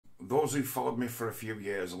those who followed me for a few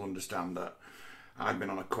years will understand that I've been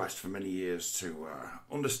on a quest for many years to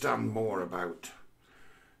understand more about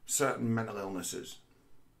certain mental illnesses.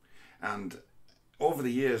 And over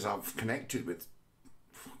the years, I've connected with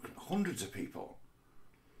hundreds of people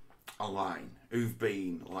online who've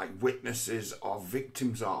been like witnesses or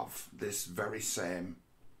victims of this very same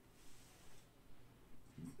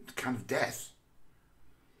kind of death.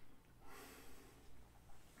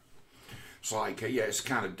 It's like, yeah, it's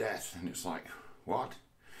kind of death. And it's like, what?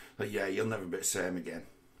 But yeah, you'll never be the same again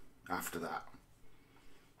after that.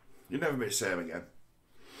 You'll never be the same again.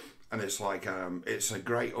 And it's like, it's a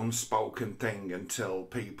great unspoken thing until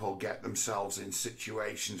people get themselves in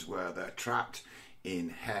situations where they're trapped in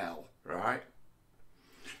hell, right?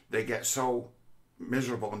 They get so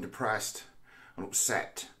miserable and depressed and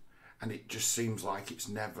upset, and it just seems like it's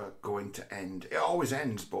never going to end. It always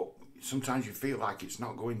ends, but sometimes you feel like it's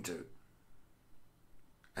not going to.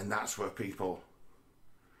 And that's where people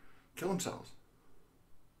kill themselves.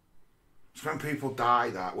 It's when people die,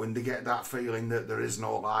 that when they get that feeling that there is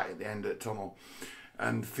no light at the end of the tunnel.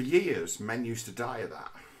 And for years, men used to die of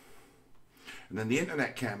that. And then the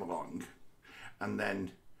internet came along, and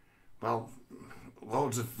then, well,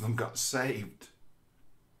 loads of them got saved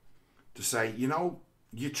to say, you know,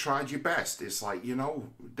 you tried your best. It's like, you know,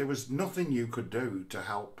 there was nothing you could do to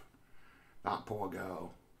help that poor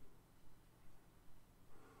girl.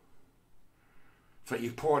 It's like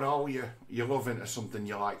you poured all your love into something.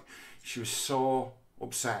 You're like, she was so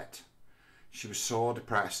upset. She was so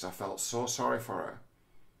depressed. I felt so sorry for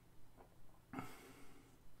her.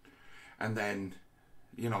 And then,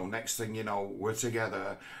 you know, next thing you know, we're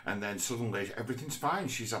together, and then suddenly everything's fine.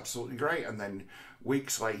 She's absolutely great. And then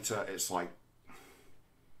weeks later, it's like,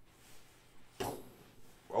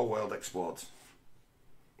 whole world explodes.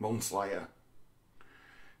 Months later.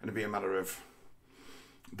 And it'd be a matter of,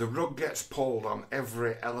 the rug gets pulled on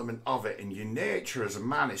every element of it, and your nature as a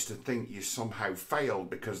man is to think you somehow failed,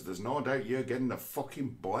 because there's no doubt you're getting the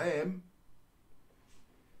fucking blame.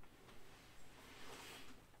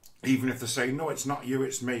 Even if they say, no, it's not you,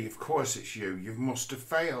 it's me. Of course it's you. You must have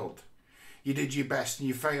failed. You did your best and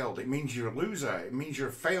you failed. It means you're a loser. It means you're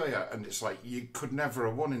a failure. And it's like, you could never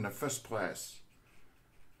have won in the first place.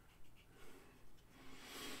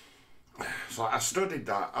 So I studied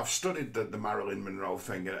that. I've studied the Marilyn Monroe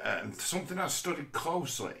thing, and something I studied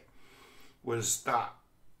closely was that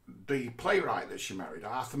the playwright that she married,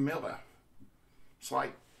 Arthur Miller. It's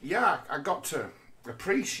like, yeah, I got to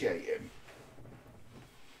appreciate him.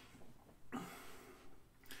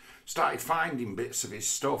 Started finding bits of his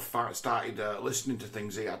stuff. I started listening to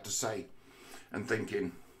things he had to say, and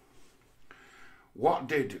thinking, what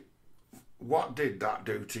did that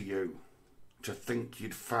do to you? To think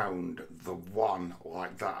you'd found the one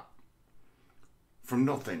like that from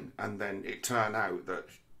nothing, and then it turned out that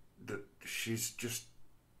she's just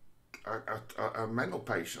a mental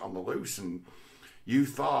patient on the loose, and you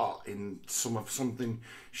thought in something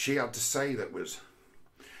she had to say that was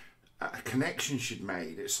a connection she'd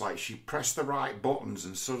made. It's like she pressed the right buttons,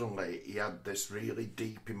 and suddenly he had this really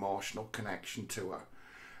deep emotional connection to her,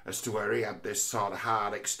 as to where he had this sort of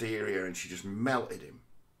hard exterior, and she just melted him.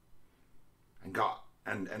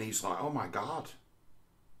 And he's like, oh my God.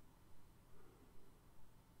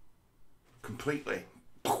 Completely.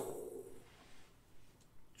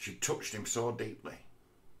 She touched him so deeply.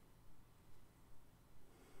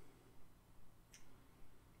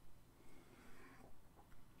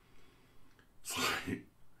 It's like,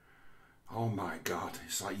 oh my God.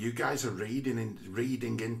 It's like you guys are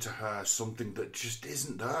reading into her something that just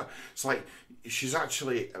isn't there. It's like she's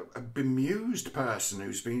actually a bemused person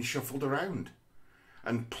who's been shuffled around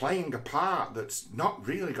and playing a part that's not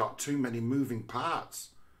really got too many moving parts.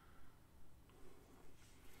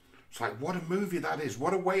 It's like, what a movie that is.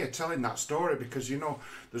 What a way of telling that story, because, you know,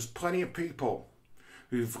 there's plenty of people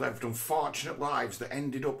who've lived unfortunate lives that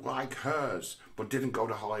ended up like hers, but didn't go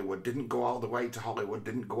to Hollywood, didn't go all the way to Hollywood,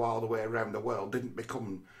 didn't go all the way around the world, didn't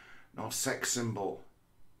become no sex symbol.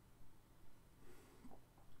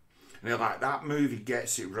 And you're like, that movie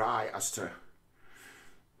gets it right as to,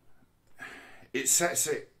 it sets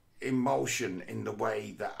it in motion in the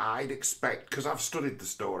way that I'd expect, because I've studied the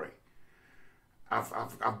story.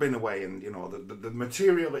 I've been away, and, you know, the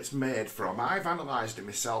material it's made from, I've analysed it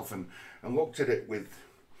myself and looked at it with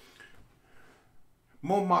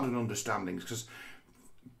more modern understandings, because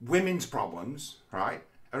women's problems, right,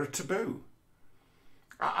 are a taboo.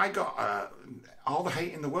 I got all the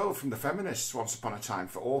hate in the world from the feminists once upon a time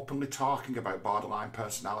for openly talking about borderline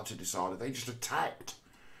personality disorder. They just attacked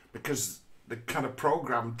because they're kind of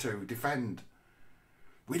programmed to defend.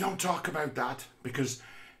 We don't talk about that because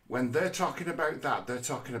when they're talking about that, they're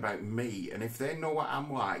talking about me. And if they know what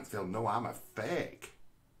I'm like, they'll know I'm a fake.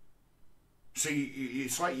 See,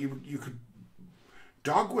 it's like you could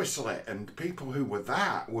dog whistle it, and people who were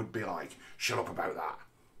that would be like, shut up about that.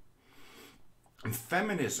 And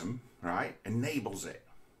feminism, right, enables it.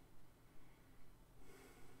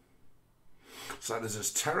 So there's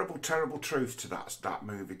this terrible, terrible truth to that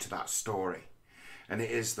movie, to that story. And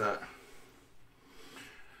it is that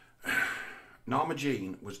Norma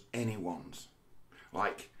Jean was anyone's.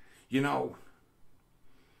 Like, you know,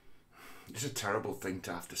 it's a terrible thing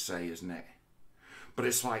to have to say, isn't it? But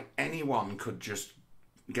it's like anyone could just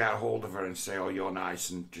get a hold of her and say, oh, you're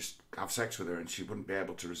nice, and just have sex with her, and she wouldn't be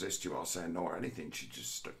able to resist you or say no or anything. She'd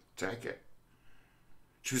just take it.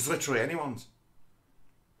 She was literally anyone's.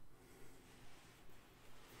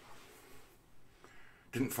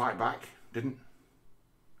 Didn't fight back, didn't.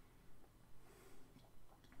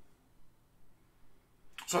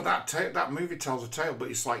 So that movie tells a tale, but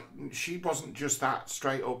it's like she wasn't just that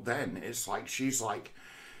straight up then. It's like she's like,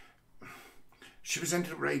 she was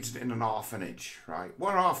ended up raised in an orphanage, right?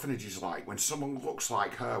 What are orphanages like? When someone looks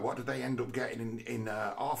like her, what do they end up getting in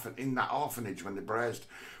that orphanage when they're raised?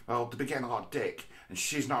 Well, they'll be getting a lot of dick, and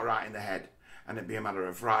she's not right in the head, and it'd be a matter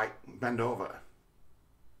of, right, bend over.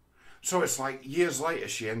 So it's like years later,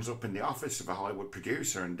 she ends up in the office of a Hollywood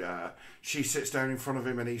producer, and she sits down in front of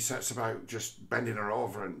him, and he sets about just bending her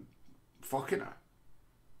over and fucking her.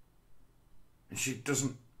 And she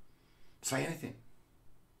doesn't say anything.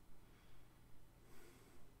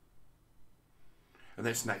 And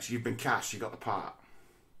then it's next, you've been cast, you got the part.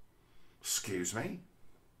 Excuse me?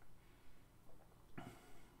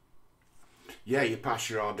 Yeah, you pass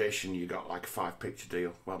your audition, you got like a 5-picture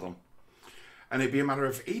deal. Well done. And it'd be a matter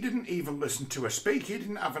of, he didn't even listen to her speak. He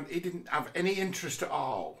didn't have any interest at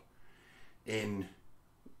all in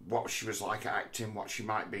what she was like acting, what she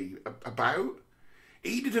might be about.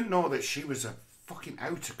 He didn't know that she was a fucking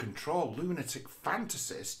out of control lunatic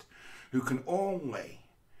fantasist who can only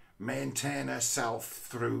maintain herself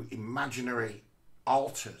through imaginary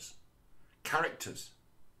alters, characters.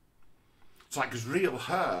 It's like, because real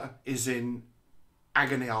her is in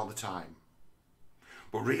agony all the time.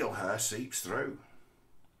 But real her seeps through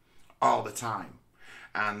all the time.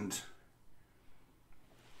 And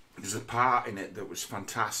there's a part in it that was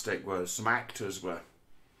fantastic where some actors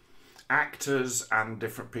and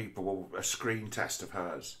different people were a screen test of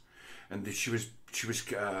hers. And she was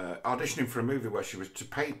auditioning for a movie where she was to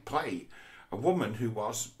play a woman who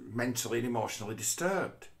was mentally and emotionally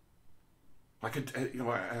disturbed. Like a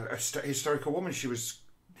hysterical woman. She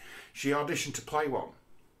auditioned to play one.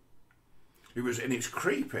 And it's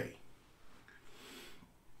creepy.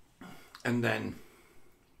 And then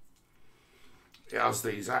as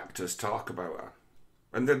these actors talk about her,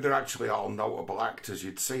 and they're actually all notable actors.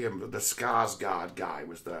 You'd see him. The Skarsgård guy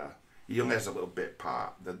was there. He only has a little bit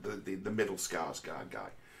part. The middle Skarsgård guy,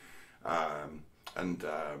 and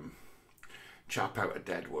chap out of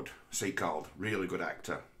Deadwood, Sea Called, really good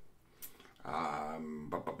actor.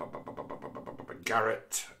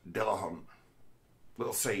 Garrett Dillahunt.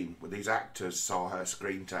 Little scene where these actors saw her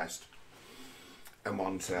screen test, and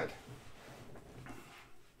one said,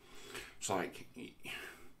 it's like,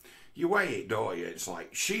 you weigh it, don't you? It's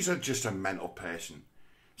like, she's just a mental patient.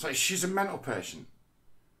 It's like, she's a mental patient.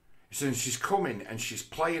 So she's coming and she's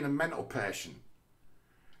playing a mental patient,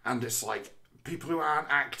 and it's like, people who aren't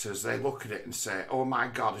actors, they look at it and say, oh my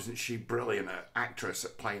God, isn't she brilliant actress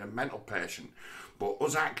at playing a mental patient? But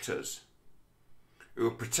us actors who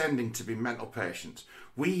are pretending to be mental patients,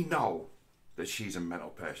 we know that she's a mental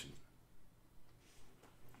patient.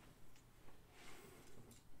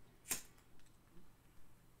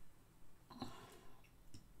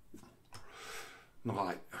 And I'm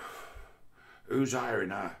like, who's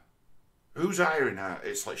hiring her? Who's hiring her?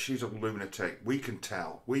 It's like, she's a lunatic. We can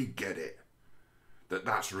tell. We get it.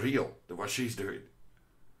 That's real, that what she's doing.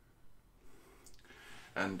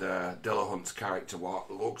 And Dillahunt's character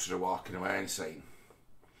looks at her walking away and saying,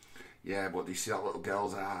 yeah, but do you see that little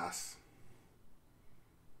girl's ass?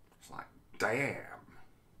 It's like, damn.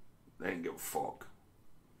 They didn't give a fuck.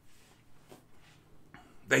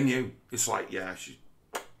 They knew. It's like, yeah, she's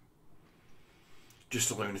just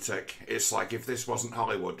a lunatic. It's like, if this wasn't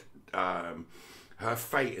Hollywood, her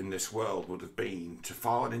fate in this world would have been to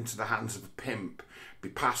fall into the hands of a pimp, be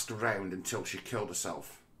passed around until she killed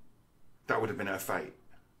herself. That would have been her fate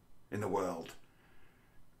in the world.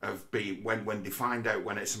 When they find out,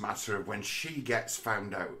 when it's a matter of when she gets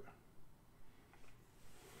found out.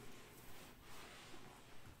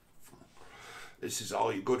 This is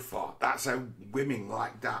all you're good for. That's how women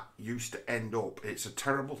like that used to end up. It's a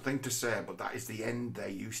terrible thing to say, but that is the end they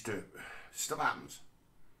used to. Still happens.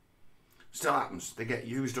 Still happens. They get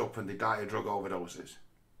used up and they die of drug overdoses.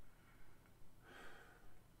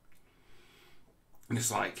 And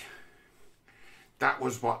it's like, that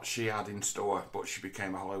was what she had in store, but she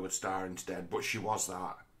became a Hollywood star instead. But she was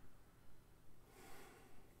that.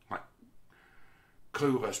 Like,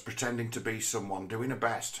 clueless, pretending to be someone, doing her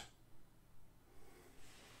best.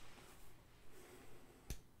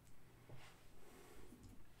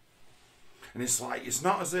 And it's like, it's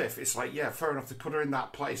not as if, it's like, yeah, fair enough, to put her in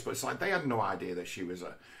that place, but it's like they had no idea that she was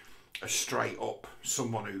a straight up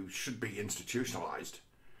someone who should be institutionalized.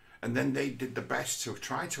 And then they did the best to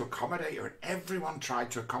try to accommodate her, and everyone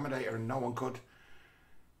tried to accommodate her, and no one could.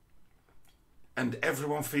 And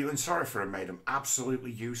everyone feeling sorry for her made them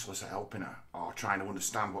absolutely useless at helping her or trying to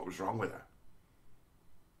understand what was wrong with her.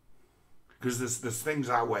 Because there's things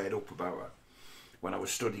I weighed up about her when I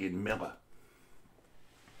was studying Miller.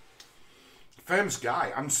 Famous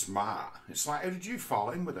guy and smart. It's like, how did you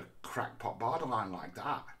fall in with a crackpot borderline like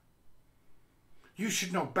that? You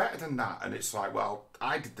should know better than that. And it's like, well,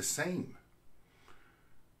 I did the same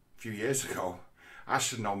a few years ago. I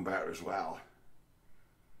should have known better as well.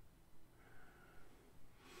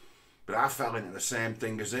 But I fell into the same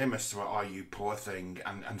thing as him, as to, oh, you poor thing,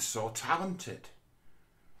 and so talented.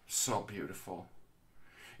 So beautiful.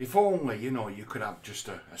 If only, you know, you could have just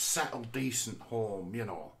a settled, decent home, you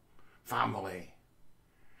know, family.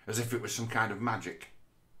 As if it was some kind of magic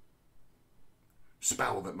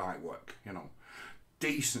spell that might work, you know.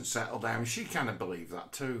 Decent, settled down. She kind of believed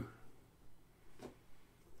that too.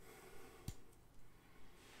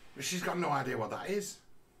 But she's got no idea what that is.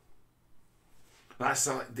 That's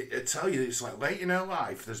like, I tell you, it's like late in her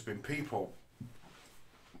life, there's been people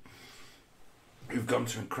who've gone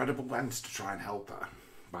to incredible lengths to try and help her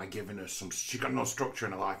by giving her some. She's got no structure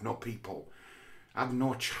in her life, no people, had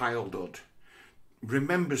no childhood,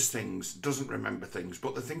 remembers things, doesn't remember things,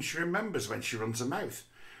 but the things she remembers when she runs her mouth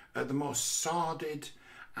are the most sordid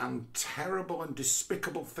and terrible and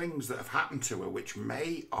despicable things that have happened to her, which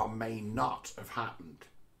may or may not have happened.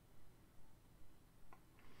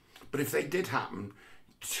 But if they did happen,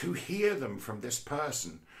 to hear them from this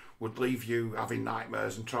person would leave you having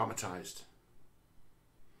nightmares and traumatised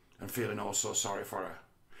and feeling oh so sorry for her.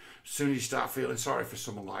 As soon as you start feeling sorry for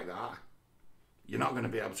someone like that, you're not going to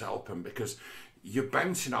be able to help them, because you're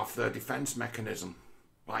bouncing off their defence mechanism.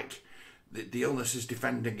 Like, the illness is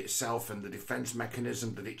defending itself, and the defence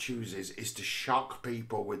mechanism that it chooses is to shock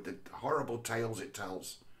people with the horrible tales it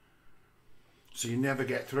tells. So you never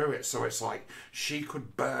get through it. So it's like she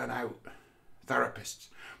could burn out therapists,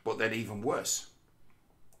 but then even worse,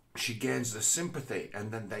 she gains the sympathy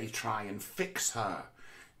and then they try and fix her.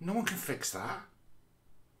 No one can fix that.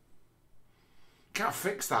 Can't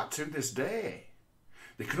fix that to this day.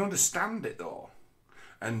 They can understand it though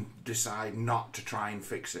and decide not to try and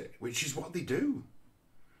fix it, which is what they do.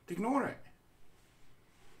 They ignore it.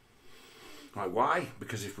 Like, why?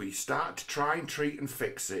 Because if we start to try and treat and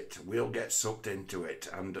fix it, we'll get sucked into it,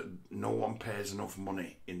 and no one pays enough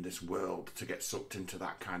money in this world to get sucked into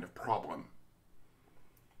that kind of problem.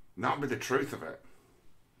 And that'll be the truth of it.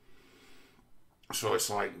 So it's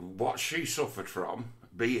like what she suffered from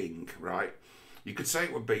being, right? You could say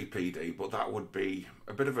it would be BPD, but that would be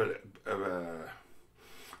a bit of a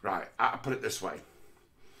right, I'll put it this way.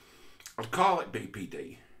 I'd call it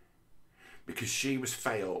BPD because she was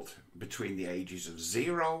failed between the ages of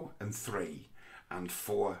 0 and 3 and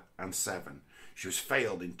 4 and 7. She was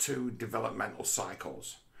failed in 2 developmental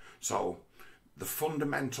cycles. So the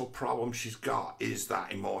fundamental problem she's got is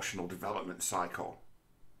that emotional development cycle.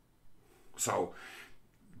 So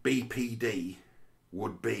BPD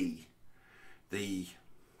would be the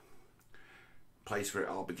place where it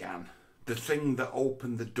all began. The thing that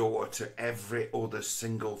opened the door to every other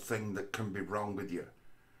single thing that can be wrong with you.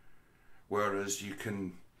 Whereas you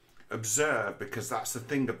can observe, because that's the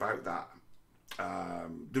thing about that.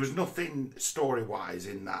 There was nothing story-wise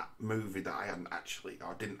in that movie that I hadn't actually,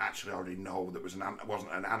 or didn't actually already know. That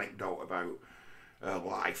wasn't an anecdote about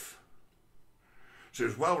life. So it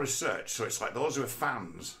was well researched. So it's like those who are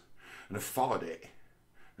fans and have followed it,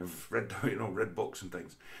 have read, read books and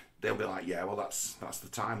things, they'll be like, yeah, well, that's the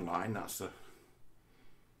timeline. That's the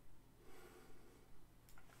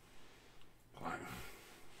like.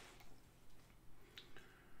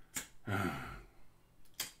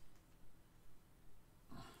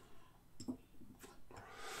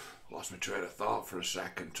 Lost my train of thought for a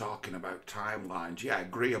second, talking about timelines. Yeah,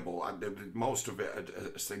 agreeable. Most of it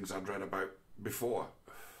is things I'd read about before.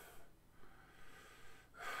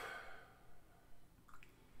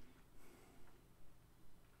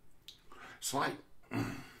 It's like,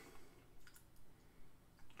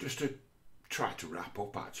 just to try to wrap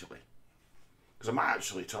up actually, because I might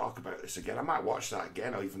actually talk about this again. I might watch that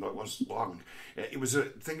again, even though it was long. It was a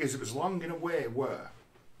thing is, it was long in a way where,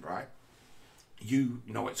 right, you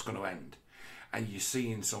know it's going to end, and you're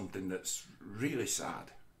seeing something that's really sad.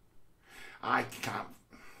 I can't.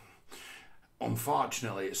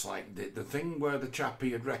 Unfortunately, it's like the thing where the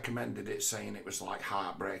chappie had recommended it, saying it was like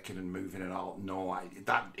heartbreaking and moving and all. No,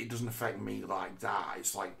 it doesn't affect me like that.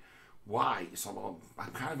 It's like, why? It's like, well,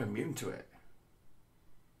 I'm kind of immune to it.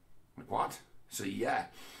 Like, what? So yeah,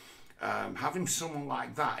 having someone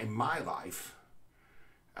like that in my life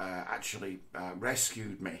actually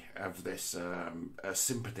rescued me of this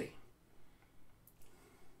sympathy.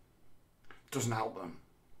 Doesn't help them.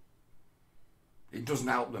 It doesn't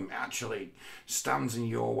help them. It actually stands in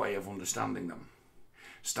your way of understanding them.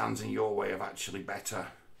 Stands in your way of actually better,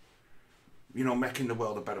 making the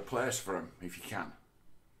world a better place for them if you can.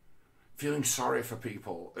 Feeling sorry for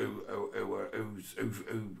people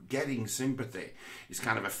who getting sympathy is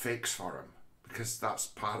kind of a fix for them, because that's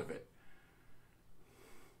part of it.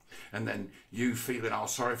 And then you feeling all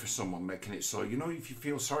sorry for someone, making it so, if you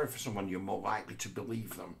feel sorry for someone, you're more likely to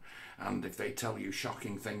believe them. And if they tell you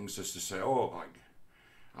shocking things, just to say, oh, like,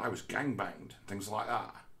 I was gangbanged, things like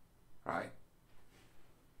that, right?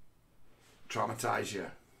 Traumatize you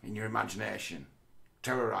in your imagination,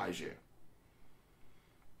 terrorize you.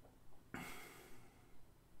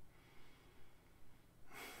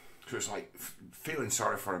 So it's like feeling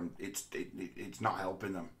sorry for them, it's not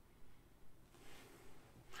helping them.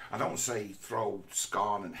 I don't say throw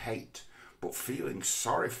scorn and hate, but feeling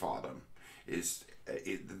sorry for them is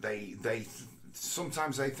they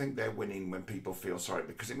sometimes they think they're winning when people feel sorry,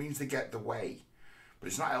 because it means they get the way, but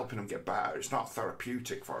it's not helping them get better. It's not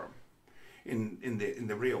therapeutic for them. In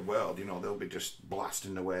the real world, they'll be just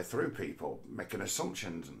blasting their way through people, making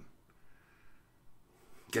assumptions and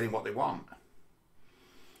getting what they want.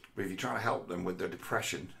 But if you're trying to help them with their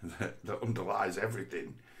depression that underlies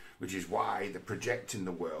everything, which is why they're projecting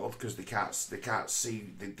the world, because they can't see,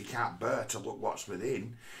 they can't bear to look what's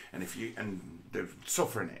within, and they're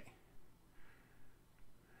suffering it.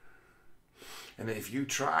 And if you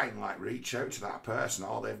try and reach out to that person,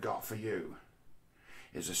 all they've got for you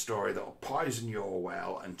is a story that'll poison your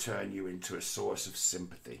well and turn you into a source of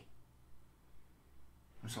sympathy.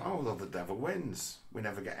 It's like, oh, well, the devil wins. We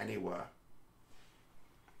never get anywhere.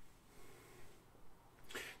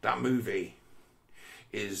 That movie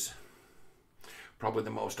is probably the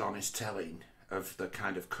most honest telling of the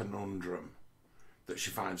kind of conundrum that she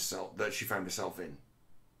found herself in.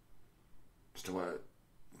 As to where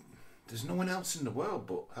there's no one else in the world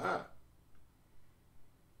but her.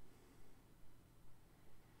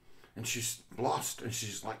 And she's lost, and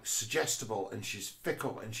she's suggestible, and she's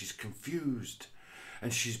fickle, and she's confused,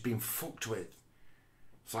 and she's been fucked with.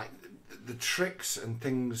 It's like the tricks and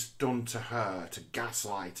things done to her to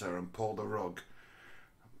gaslight her and pull the rug.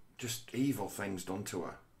 Just evil things done to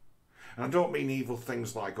her. And I don't mean evil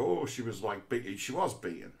things like, oh, she was beaten. She was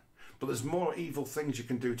beaten. But there's more evil things you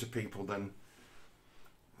can do to people than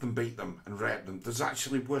beat them and rape them. There's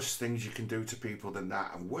actually worse things you can do to people than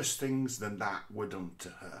that. And worse things than that were done to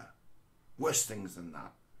her. Worse things than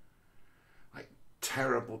that.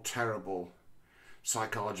 Terrible, terrible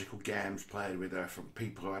psychological games played with her from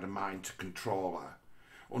people who had a mind to control her.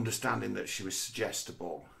 Understanding that she was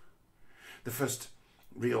suggestible. The first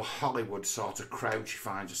real Hollywood sort of crowd she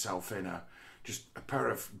finds herself in are just a pair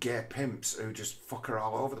of gay pimps who just fuck her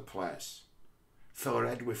all over the place. Fill her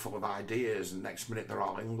head with full of ideas, and next minute they're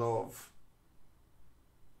all in love.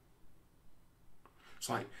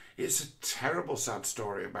 It's a terrible, sad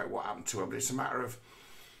story about what happened to her, but it's a matter of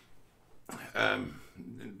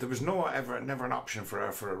there was never an option for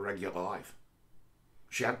her for a regular life.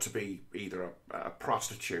 She had to be either a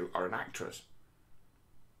prostitute or an actress.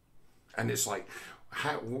 And it's like,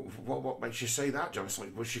 what makes you say that, John? It's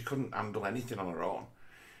like, well, she couldn't handle anything on her own.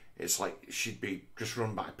 It's like she'd be just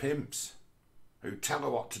run by pimps who tell her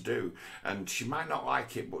what to do, and she might not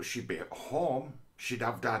like it, but she'd be at home. She'd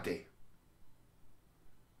have daddy.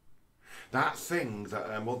 That thing that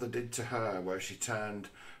her mother did to her, where she turned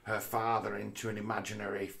her father into an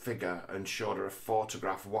imaginary figure and showed her a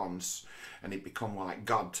photograph once, and it become like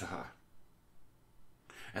God to her.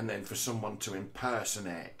 And then for someone to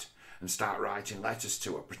impersonate and start writing letters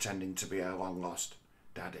to her, pretending to be her long-lost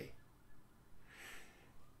daddy.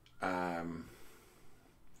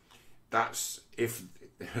 That's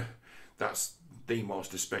the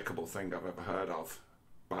most despicable thing I've ever heard of.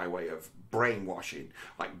 by way of brainwashing,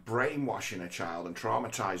 like brainwashing a child and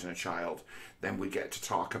traumatizing a child, then we get to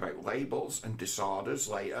talk about labels and disorders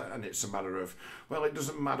later, and it's a matter of, well, it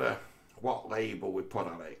doesn't matter what label we put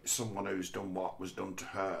on it. Someone who's done what was done to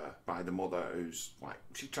her by the mother, who's like,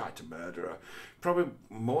 she tried to murder her, probably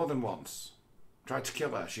more than once, tried to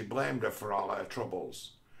kill her. She blamed her for all her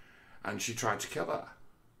troubles, and she tried to kill her.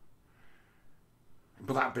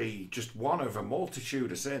 But that'd be just one of a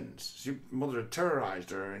multitude of sins. Her mother had terrorised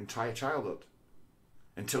her entire childhood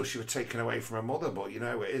until she was taken away from her mother. But you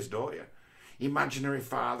know how it is, don't you? Imaginary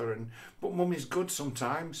father, but mummy's good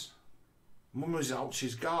sometimes. Mummy's all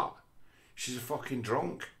she's got. She's a fucking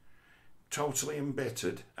drunk, totally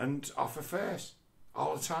embittered and off her face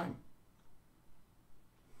all the time.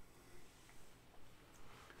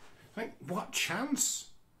 Like, what chance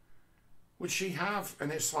would she have?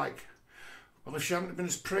 And it's like, well, if she hadn't been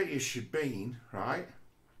as pretty as she'd been, right,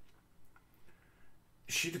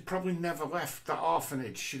 she'd have probably never left that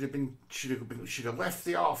orphanage. She'd have left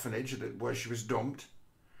the orphanage where she was dumped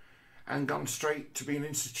and gone straight to being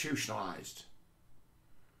institutionalised.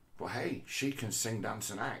 But hey, she can sing,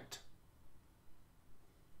 dance and act.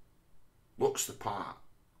 Looks the part.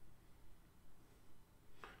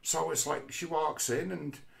 So it's like she walks in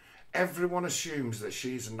and everyone assumes that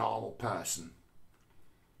she's a normal person.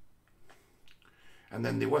 And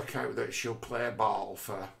then they work out that she'll play ball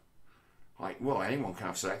for, like, well, anyone can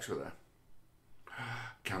have sex with her.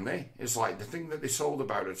 Can they? It's like the thing that they sold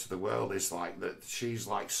about her to the world is like that she's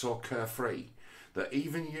like so carefree that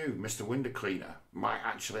even you, Mr. Window Cleaner, might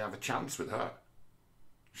actually have a chance with her.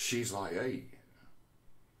 She's like, hey,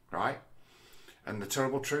 right? And the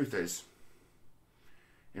terrible truth is,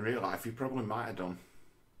 in real life, you probably might have done.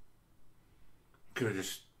 Could have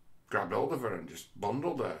just grabbed hold of her and just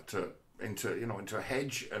bundled her into a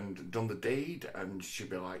hedge and done the deed, and she'd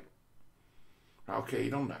be like, okay,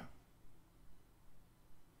 you done now.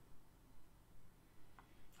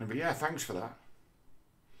 And be, yeah, thanks for that.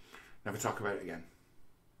 Never talk about it again.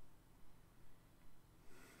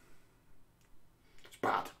 It's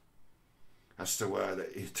bad. As to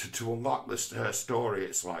to unlock her story,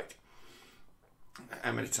 it's like,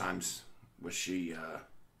 how many times was she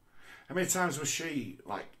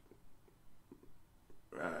like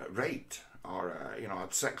raped or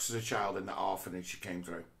had sex as a child in the orphanage she came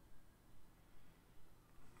through?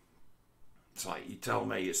 It's like, you tell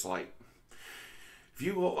me, it's like, if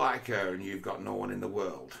you look like her and you've got no one in the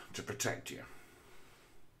world to protect you,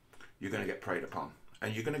 you're going to get preyed upon.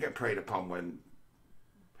 And you're going to get preyed upon when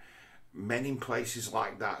men in places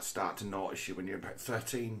like that start to notice you when you're about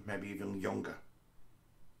 13, maybe even younger.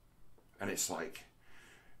 And it's like,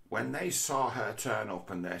 when they saw her turn up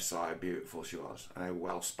and they saw how beautiful she was and how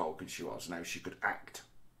well spoken she was and how she could act,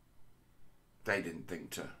 they didn't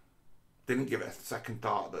give it a second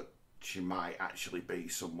thought that she might actually be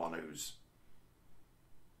someone who's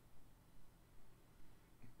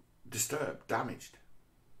disturbed, damaged.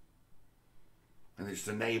 And they just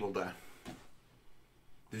enabled her.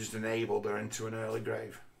 They just enabled her into an early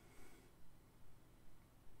grave.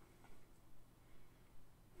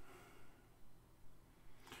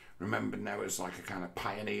 Remembered now as like a kind of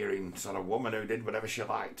pioneering sort of woman who did whatever she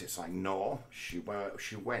liked. It's like, no, she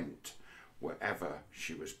went wherever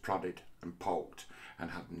she was prodded and poked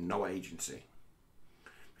and had no agency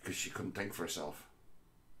because she couldn't think for herself.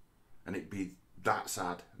 And it'd be that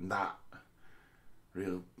sad and that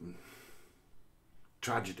real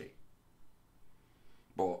tragedy.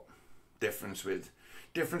 But difference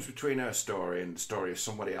between her story and the story of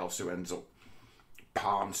somebody else who ends up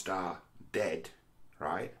porn star dead,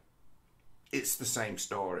 right? It's the same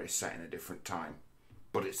story set in a different time,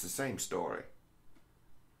 but it's the same story.